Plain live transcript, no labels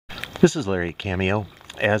This is Larry at Cameo.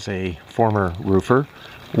 As a former roofer,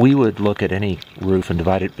 we would look at any roof and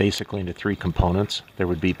divide it basically into three components. There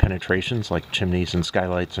would be penetrations like chimneys and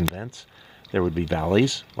skylights and vents. There would be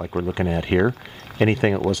valleys like we're looking at here.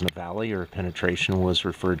 Anything that wasn't a valley or a penetration was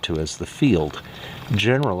referred to as the field.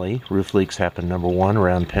 Generally, roof leaks happen number one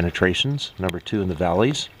around penetrations, number two in the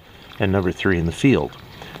valleys, and number three in the field.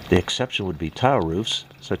 The exception would be tile roofs,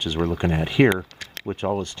 such as we're looking at here, which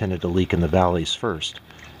always tended to leak in the valleys first.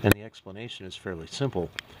 And the explanation is fairly simple.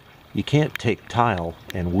 You can't take tile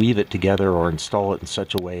and weave it together or install it in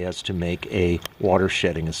such a way as to make a water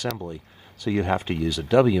shedding assembly. So you have to use a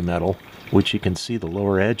W metal, which you can see the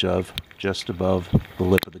lower edge of just above the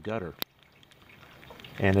lip of the gutter.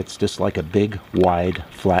 And it's just like a big, wide,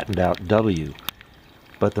 flattened out W.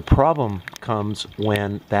 But the problem comes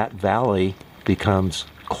when that valley becomes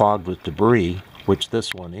clogged with debris, which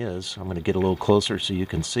this one is. I'm going to get a little closer so you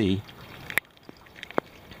can see.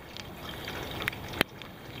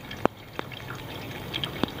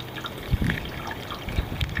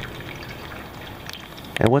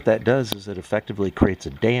 And what that does is it effectively creates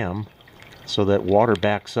a dam so that water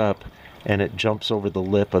backs up and it jumps over the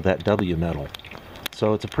lip of that W metal.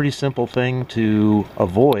 So it's a pretty simple thing to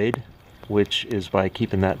avoid, which is by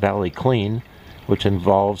keeping that valley clean, which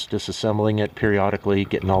involves disassembling it periodically,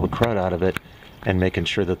 getting all the crud out of it, and making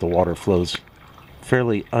sure that the water flows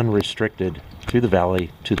fairly unrestricted through the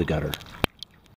valley to the gutter.